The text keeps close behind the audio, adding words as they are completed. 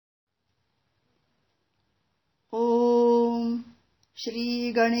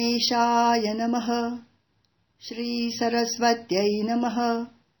श्री गणेशाय नमः। श्री सरस्वत्यै नमः।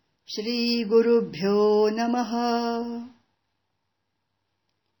 श्री गुरुभ्यो नमः।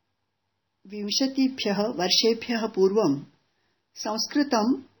 20 वर्षेभ्यः पूर्वं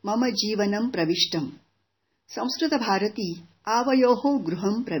संस्कृतं मम जीवनं प्रविष्टम्। संस्कृतभारती आवयोः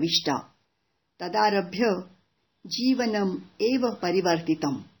गृहं प्रविष्टा। तदारभ्य जीवनम् एव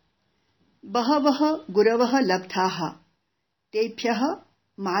परिवर्तितम्। बहवः गुरवः लब्धाः, तेभ्यः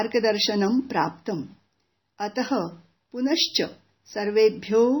मार्गदर्शनं प्राप्तम्। अतः पुनश्च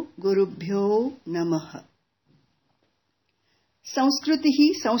सर्वेभ्यो गुरुभ्यो नमः।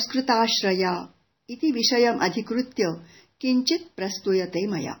 संस्कृतिः संस्कृताश्रया इति विषयम् अधिकृत्य किञ्चित् प्रस्तूयते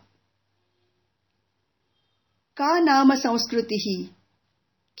मया। का नाम संस्कृतिः?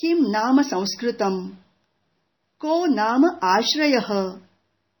 किं नाम संस्कृतम्? को नाम आश्रयः?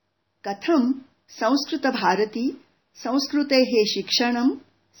 कथं संस्कृतभारती संस्कृतेः शिक्षणं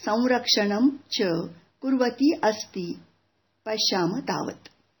संरक्षणं च कुर्वती अस्ति पश्याम तावत्।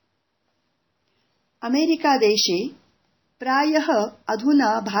 अमेरिकादेशे प्रायः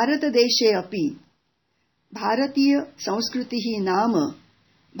अधुना भारतदेशे अपि भारतीय संस्कृतिः नाम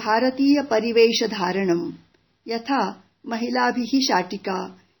भारतीय परिवेशधारणं, यथा महिलाभिः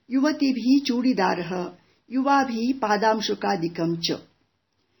शाटिका, युवतिभिः चूडीदारः, युवाभिः पादांशुकादिकं च।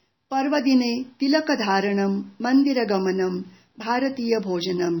 पर्वदिने तिलकधारणं, मन्दिरगमनं,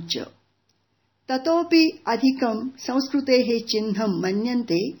 भारतीयभोजनं च। ततोपि अधिकं संस्कृतेः चिह्नं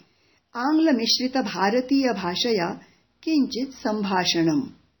मन्यन्ते आङ्ग्लमिश्रितभारतीयभाषया किञ्चित् सम्भाषणम्,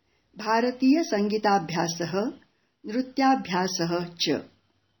 भारतीयसङ्गीताभ्यासः, नृत्याभ्यासः च।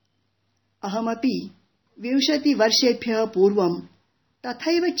 अहमपि 20 वर्षेभ्यः पूर्वं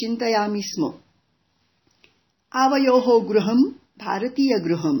तथैव चिन्तयामि स्म। आवयोः गृहं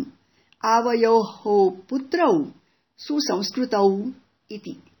भारतीयगृहम्, आवयोः पुत्रौ सुसंस्कृतौ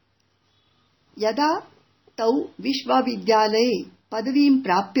इति। यदा तौ विश्वविद्यालये पदवीं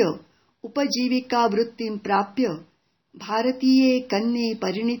प्राप्य उपजीविकावृत्तिं प्राप्य भारतीये कन्ये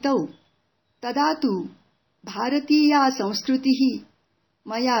परिणितौ, तदा तु भारतीया संस्कृतिः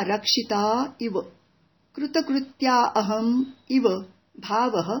मया रक्षिता इव, कृतकृत्या अहम् इव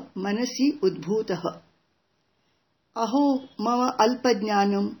भावः मनसि उद्भूतः। अहो मम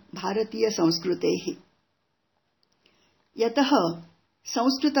अल्पज्ञानं भारतीयसंस्कृतेः। यतः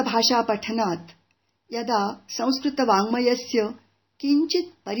संस्कृतभाषापठनात् यदा संस्कृतवाङ्मयस्य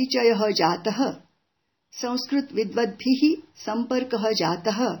किञ्चित् परिचयः जातः, संस्कृतविद्वद्भिः सम्पर्कः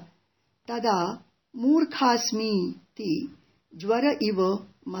जातः, तदा मूर्खास्मीति ज्वर इव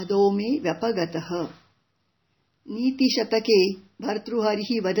मदो मे व्यपगतः। नीतिशतके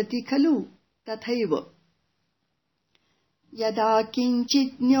भर्तृहरिः वदति खलु, तथैव। यदा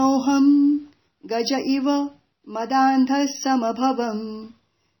किञ्चिज्ञोऽहं गज इव मदान्धः समभवम्,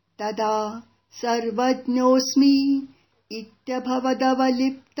 तदा सर्वज्ञोऽस्मि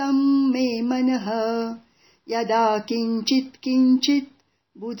इत्यभवदवलिप्तं मे मनः। यदा किञ्चित् किञ्चित्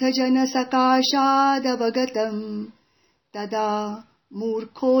बुधजनसकाशादवगतम्, तदा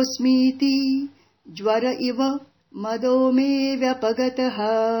मूर्खोऽस्मीति ज्वर इव मदो मे व्यपगतः।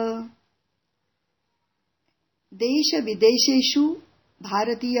 देशविदेशेषु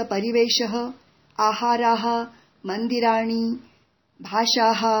भारतीयपरिवेशः, आहाराः, मन्दिराणि,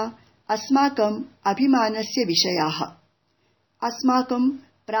 भाषाः अस्माकम् अभिमानस्य विषयाः। अस्माकं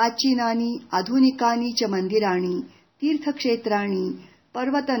प्राचीनानि आधुनिकानि च मन्दिराणि, तीर्थक्षेत्राणि,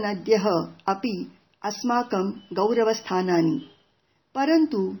 पर्वतनद्यः अपि अस्माकं गौरवस्थानानि।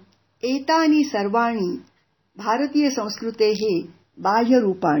 परन्तु एतानि सर्वाणि भारतीयसंस्कृतेः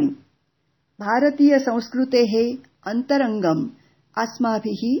बाह्यरूपाणि। भारतीयसंस्कृतेः अन्तरङ्गम्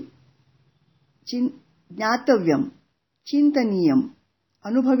अस्माभिः ज्ञातव्यं, चिन्तनीयम्,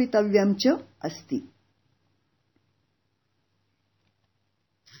 अनुभवितव्यं च अस्ति।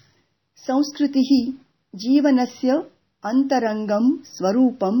 संस्कृतिः जीवनस्य अन्तरङ्गं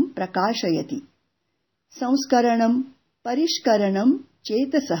स्वरूपं प्रकाशयति। संस्करणं, परिष्करणं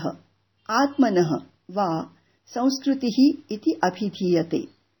चेतसः, आत्मनः वा संस्कृतिः इति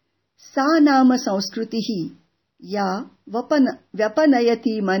अभिधीयते। सा नाम संस्कृतिः या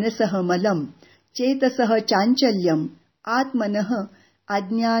व्यपनयति मनसः मलं, चेतसः चाञ्चल्यम्, आत्मनः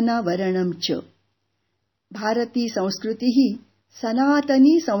अज्ञानावरणं च। भारती संस्कृतिः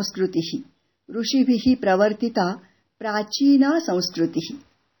सनातनी संस्कृतिः, ऋषिभिः प्रवर्तिता प्राचीना संस्कृतिः।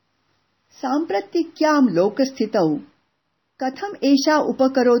 साम्प्रतिक्यां लोकस्थितौ कथम् एषा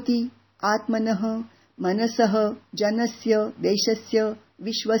उपकरोति आत्मनः, मनसः, जनस्य, देशस्य,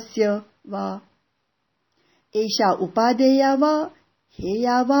 विश्वस्य वा? एषा उपादेया वा,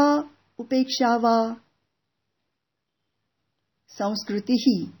 हेया वा, उपेक्षा वा?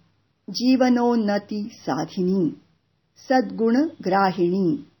 संस्कृतिः जीवनोन्नति साधिनी, सद्गुण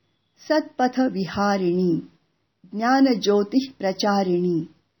ग्राहिणी, सत्पथ विहारिणी, ज्ञान ज्योतिः प्रचारिणी,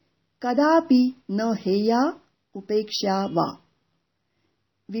 कदापि न हेया उपेक्षा वा।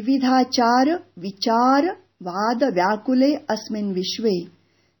 विविधाचार विचार वाद व्याकुले अस्मिन् विश्वे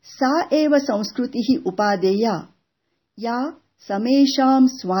सा एव संस्कृतिः उपादेया, या समेषां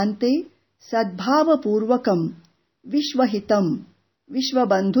स्वान्ते सद्भावपूर्वकं विश्वहितं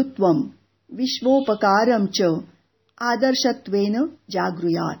विश्वबन्धुत्वं विश्वोपकारं च आदर्शत्वेन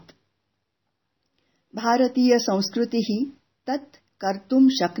जागृयात्। भारतीय संस्कृतिः तत् कर्तुं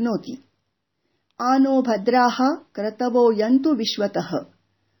शक्नोति। आनो भद्राः क्रतवो यन्तु विश्वतः,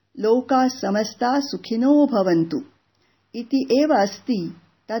 लोकाः समस्ताः सुखिनो भवन्तु इति एव अस्ति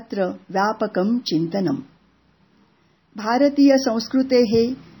तत्र व्यापकं चिन्तनम्। भारतीय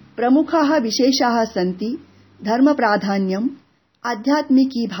संस्कृतेः प्रमुखाः विशेषाः सन्ति धर्मप्राधान्यम्,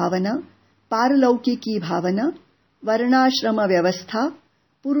 आध्यात्मिकी भावना, पारलौकिकी भावना, वर्णाश्रमव्यवस्था,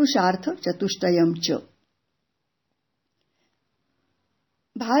 पुरुषार्थ चतुष्टयम् च।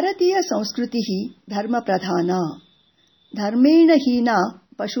 भारतीय संस्कृतिः धर्मप्रधाना, धर्मेण हीना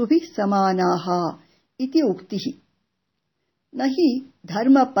पशुभिः समानाः इति उक्तिः। न हि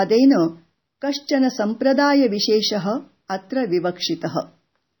धर्मपदेन कश्चन सम्प्रदायविशेषः अत्र विवक्षितः।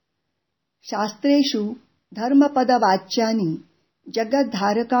 शास्त्रेषु धर्मपदवाच्यानि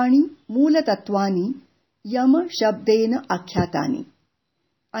जगद्धारकाणि मूलतत्त्वानि यम शब्देन आख्यातानि।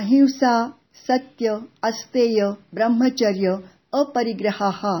 अहिंसा, सत्य, अस्तेय, ब्रह्मचर्य,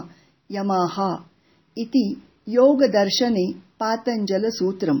 अपरिग्रहः यमाः इति योगदर्शने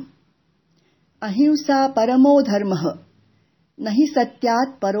पातञ्जलसूत्रम्। अहिंसा परमो धर्मः, न हि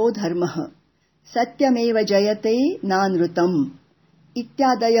सत्यात् परो धर्मः, सत्यमेव जयते नानृतम्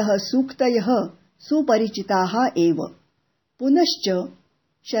इत्यादयः सूक्तयः सुपरिचिताः एव। पुनश्च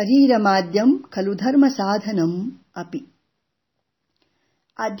शरीरमाद्यं खलु धर्मसाधनम् अपि।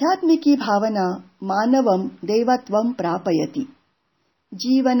 आध्यात्मिकी भावना मानवं देवत्वं प्रापयति।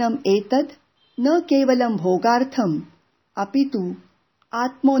 जीवनम् एतद् न केवलं भोगार्थम् अपितु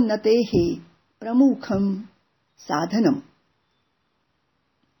आत्मोन्नतेः प्रमुखं साधनम्।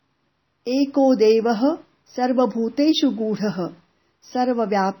 एको देवः सर्वभूतेषु गूढः,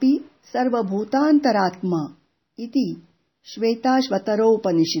 सर्वव्यापी सर्वभूतान्तरात्मा इति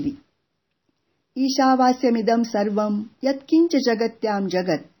श्वेताश्वतरोपनिषदि। ईशावास्यमिदं सर्वं यत्किञ्च जगत्यां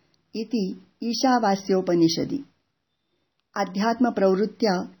जगत् इति ईशावास्योपनिषदि।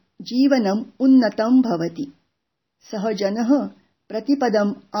 अध्यात्मप्रवृत्त्या जीवनम् उन्नतं भवति। सः जनः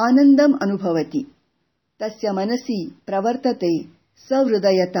प्रतिपदम् आनन्दम् अनुभवति। तस्य मनसि प्रवर्तते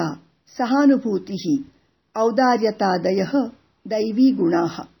सहृदयता, सहानुभूतिः, औदार्यतादयः दैवी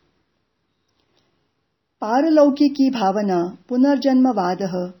गुणाः। पारलौकिकी भावना,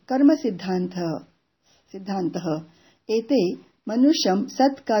 पुनर्जन्मवादः, कर्मसिद्धान्तः एते मनुष्यं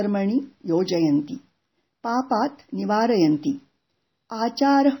सत्कर्मणि योजयन्ति, पापात् निवारयन्ति।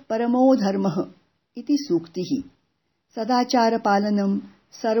 आचारः परमो धर्मः इति सूक्तिः। सदाचारपालनं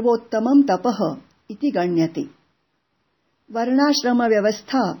सर्वोत्तमं तपः इति गण्यते।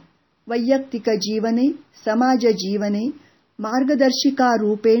 वर्णाश्रमव्यवस्था वैयक्तिकजीवने, समाजजीवने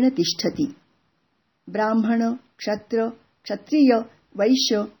मार्गदर्शिकारूपेण तिष्ठति। ब्राह्मण, क्षत्र, क्षत्रिय,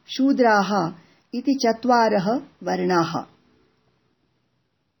 वैश्य, शूद्राः इति चत्वारः वर्णाः।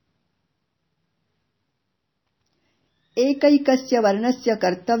 एकैकस्य वर्णस्य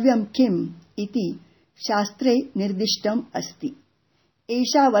कर्तव्यं किम् इति शास्त्रे निर्दिष्टम् अस्ति।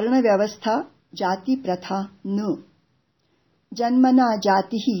 एषा वर्णव्यवस्था जातिप्रथा न। जन्मना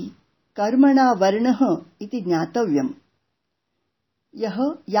जातिः, कर्मणा वर्णः इति ज्ञातव्यम्।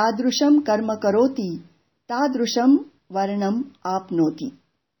 यः यादृशं कर्म करोति तादृशं वर्णम् आप्नोति।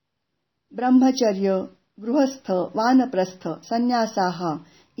 ब्रह्मचर्य, गृहस्थ, वानप्रस्थ, सन्न्यासाः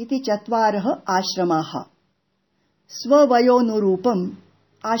इति चत्वारः आश्रमाः। स्ववयोनुरूपम्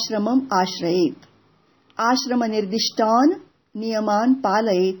आश्रमम् आश्रयेत्। आश्रमनिर्दिष्टान् नियमान्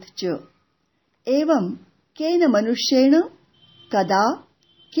पालयेत् च। एवं केन मनुष्येण कदा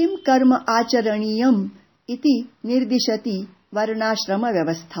किं कर्म आचरणीयम् इति निर्दिशति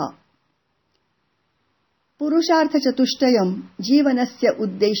वर्णाश्रमव्यवस्था। पुरुषार्थचतुष्टयम् जीवनस्य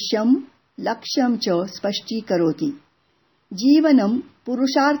उद्देश्यं लक्ष्यं च स्पष्टीकरोति। जीवनं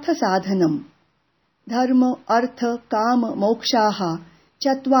पुरुषार्थसाधनम्। धर्म, अर्थ, काम, मोक्षाः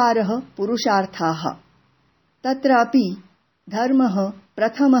चत्वारः पुरुषार्थाः। तत्रापि धर्मः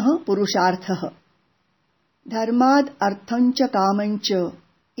प्रथमः पुरुषार्थः। धर्माद् अर्थं च कामं च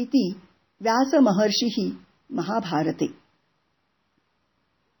इति व्यासमहर्षिः महाभारते।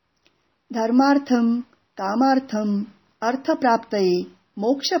 धर्मार्थं, कामार्थं, अर्थप्राप्तये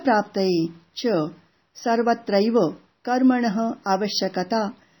मोक्षप्राप्तये च सर्वत्रैव कर्मणः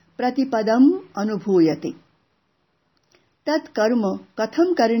आवश्यकता प्रतिपदम् अनुभूयते। तत् कर्म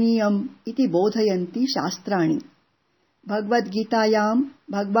कथं करणीयम् इति बोधयन्ति शास्त्राणि। भगवद्गीतायां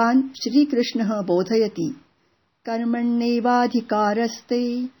भगवान् श्रीकृष्णः बोधयति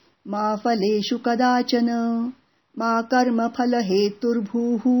कर्मण्येवाधिकारस्ते मा फलेषु कदाचन मा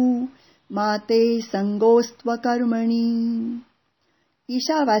कर्मफलहेतुर्भूः मा ते संगोऽस्त्वकर्मणि।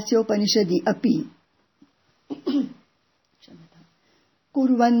 ईशावास्योपनिषदि अपि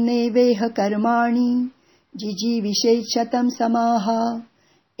कुर्वन्नेवेह कर्माणि जिजीविषेच्छतं समाः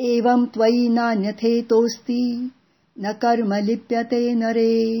एवं त्वयि नान्यथेतोऽस्ति न कर्म लिप्यते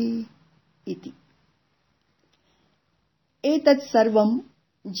नरे इति। एतत् सर्वं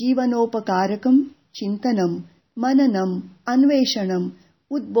जीवनोपकारकं चिन्तनं मननम् अन्वेषणम्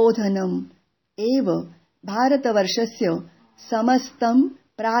उद्बोधनम् एव भारतवर्षस्य समस्तं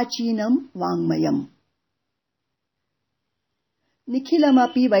प्राचीनं वाङ्मयम्।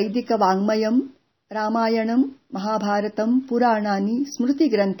 निखिलमपि वैदिकवाङ्मयं रामायणं महाभारतं पुराणानि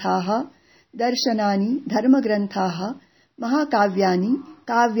स्मृतिग्रन्थाः दर्शनानि धर्मग्रन्थाः महाकाव्यानि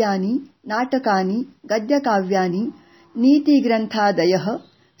काव्यानि नाटकानि गद्यकाव्यानि नीतिग्रन्थादयः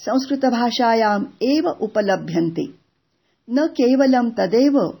संस्कृतभाषायाम् एव उपलभ्यन्ते। न केवलं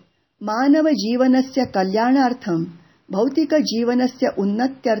तदेव मानवजीवनस्य कल्याणार्थं भौतिकजीवनस्य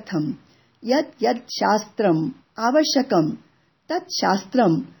उन्नत्यर्थं यत् यत् शास्त्रम् आवश्यकं तत्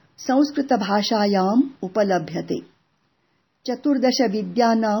शास्त्रं संस्कृतभाषायाम् उपलभ्यते। 14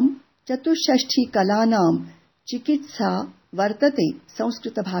 विद्यानां 64 कलानां चिकित्सा वर्तते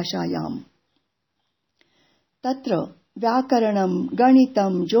संस्कृतभाषायाम्। तत्र व्याकरणं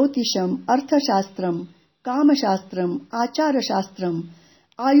गणितं ज्योतिषम् अर्थशास्त्रं कामशास्त्रम् आचारशास्त्रम्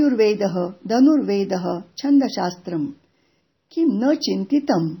आयुर्वेदः धनुर्वेदः छन्दशास्त्रम् किं न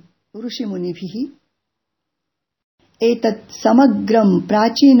चिन्तितं ऋषिमुनिभिः। एतत् समग्रं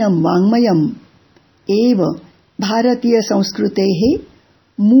प्राचीनं वाङ्मयम् एव भारतीयसंस्कृतेः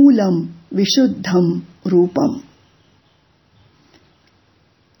मूलं विशुद्धं रूपम्।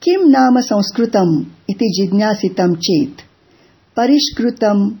 किं नाम संस्कृतम् इति जिज्ञासितं चेत्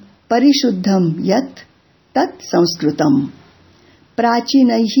परिष्कृतं परिशुद्धं यत् तत् संस्कृतम्।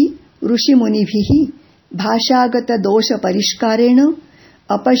 प्राचीनैः ऋषिमुनिभिः भाषागतदोषपरिष्कारेण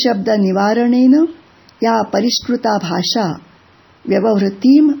अपशब्दनिवारणेन या परिष्कृता भाषा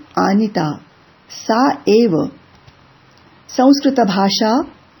व्यवहृतिम् आनीता सा एव संस्कृतभाषा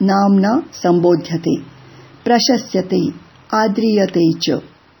नाम्ना सम्बोध्यते प्रशस्यते आद्रियते च।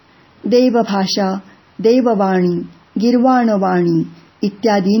 देवभाषा देववाणी गिर्वाणवाणी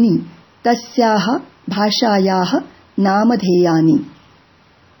इत्यादीनि तस्याः भाषायाः नामधेयानि।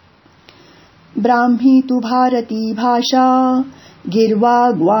 ब्राह्मी तु भारती भाषा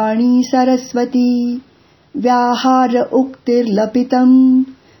गिर्वाग्वाणी सरस्वती व्याहार उक्तिर्लपितं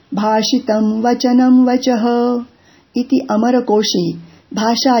भाषितं वचनं वचः इति अमरकोशे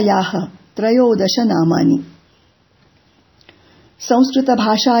भाषायाः 13 नामानि।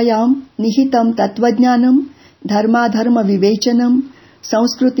 संस्कृतभाषायां निहितं तत्त्वज्ञानं धर्माधर्मविवेचनं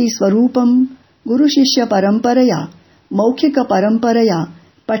संस्कृतिस्वरूपं गुरुशिष्यपरम्परया मौखिकपरम्परया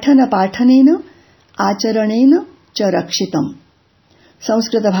पठनपाठनेन आचरणेन च रक्षितम्।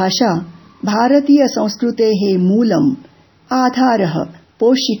 संस्कृतभाषा भारतीयसंस्कृतेः मूलम् आधारः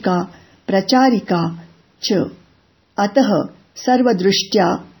पोषिका प्रचारिका च अतः सर्वदृष्ट्या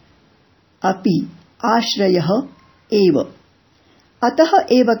अपि आश्रयः एव। अतः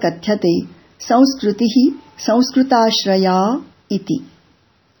एव कथ्यते संस्कृतिः संस्कृताश्रया इति।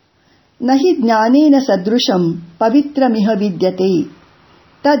 न हि ज्ञानेन सदृशं पवित्रमिह विद्यते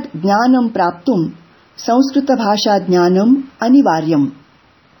तद् ज्ञानं प्राप्तुं संस्कृतभाषाज्ञानम् अनिवार्यम्।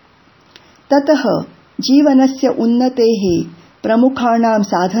 ततः जीवनस्य उन्नतेः प्रमुखाणां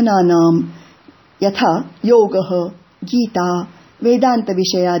साधनानां यथा योगः गीता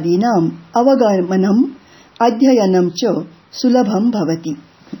वेदान्तविषयादीनाम् अवगमनम् अध्ययनं च सुलभं भवति।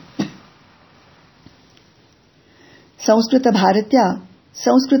 संस्कृतभारत्या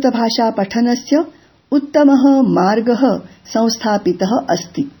संस्कृतभाषा पठनस्य उत्तमः मार्गः संस्थापितः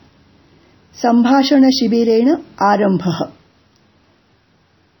अस्ति। सम्भाषणशिबिरेण आरम्भः।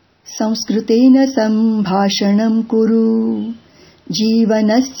 संस्कृतेन सम्भाषणं कुरु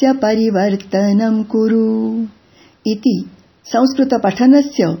जीवनस्य परिवर्तनं कुरु इति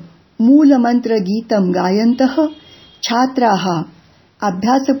संस्कृतपठनस्य मूलमन्त्रगीतं गायन्तः छात्राः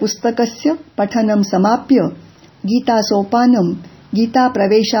अभ्यासपुस्तकस्य पठनं समाप्य गीतासोपानं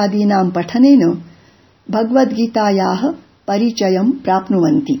गीताप्रवेशादीनां पठनेन भगवद्गीतायाः परिचयं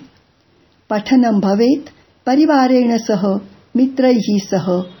प्राप्नुवन्ति। पठनं भवेत् परिवारेण सह मित्रैः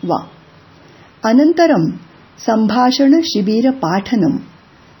सह वा। अनन्तरं सम्भाषणशिबिरपाठनं,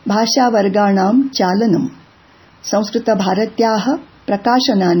 भाषावर्गाणां चालनं, संस्कृतभारत्याः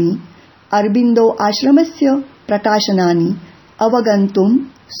प्रकाशनानि, अरबिन्दो आश्रमस्य प्रकाशनानि अवगन्तुं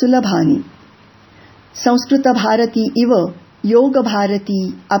सुलभानि। संस्कृतभारती इव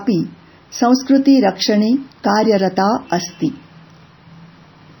योगभारती अपि संस्कृतिरक्षणे कार्यरता अस्ति।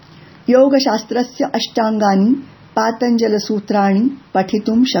 योगशास्त्रस्य अष्टाङ्गानि पातञ्जलसूत्राणि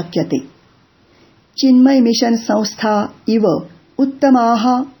पठितुं शक्यते। चिन्मय मिशन संस्था इव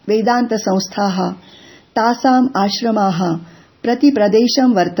उत्तमाः वेदान्तसंस्थाः, तासाम् आश्रमाः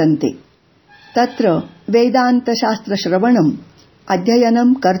प्रतिप्रदेशं वर्तन्ते। तत्र वेदान्तशास्त्रश्रवणम्,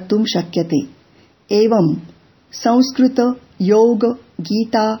 अध्ययनं कर्तुं शक्यते। एवं संस्कृत, योग,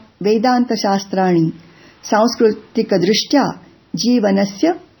 गीता, वेदान्तशास्त्राणि सांस्कृतिकदृष्ट्या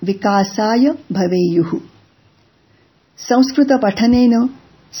जीवनस्य विकासाय भवेयुः। संस्कृतपठनेन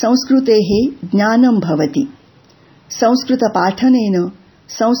संस्कृतेः ज्ञानं भवति। संस्कृतपाठनेन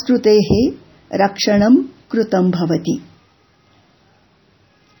संस्कृतेः रक्षणं कृतं भवति।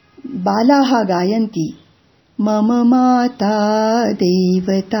 बालाः गायन्ति मम माता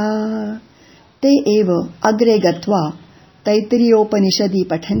देवता। ते एव अग्रे गत्वा तैत्तिरीयोपनिषदि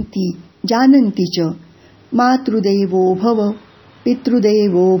पठन्ति, जानन्ति च मातृदेवो भव,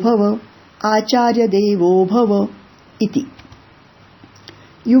 पितृदेवो भव, आचार्यदेवो भव इति।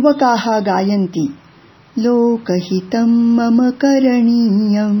 युवकाः गायन्ति लोकहितं मम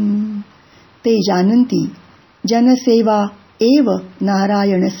करणीयम्। ते जानन्ति जनसेवा एव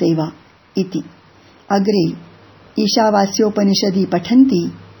नारायणसेवा इति। अग्रे ईशावास्योपनिषदि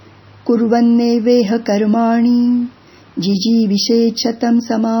पठन्ति कुर्वन्नेवेह कर्माणि जिजीविषेत् शतं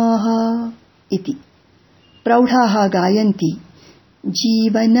समाः इति। प्रौढाः गायन्ति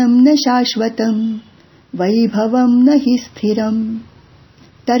जीवनं न शाश्वतं, वैभवं न हि स्थिरम्।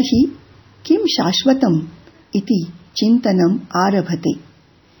 तर्हि किं शाश्वतम् इति चिन्तनम् आरभते।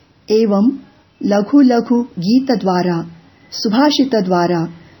 एवं लघु लघु गीतद्वारा, सुभाषितद्वारा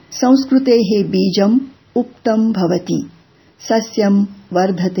संस्कृतेः बीजम् उक्तं भवति, सस्यं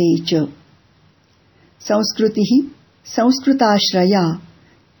वर्धते च। संस्कृतिः संस्कृताश्रया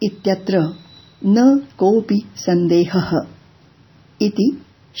इत्यत्र न कोऽपि सन्देहः इति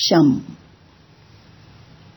शम्।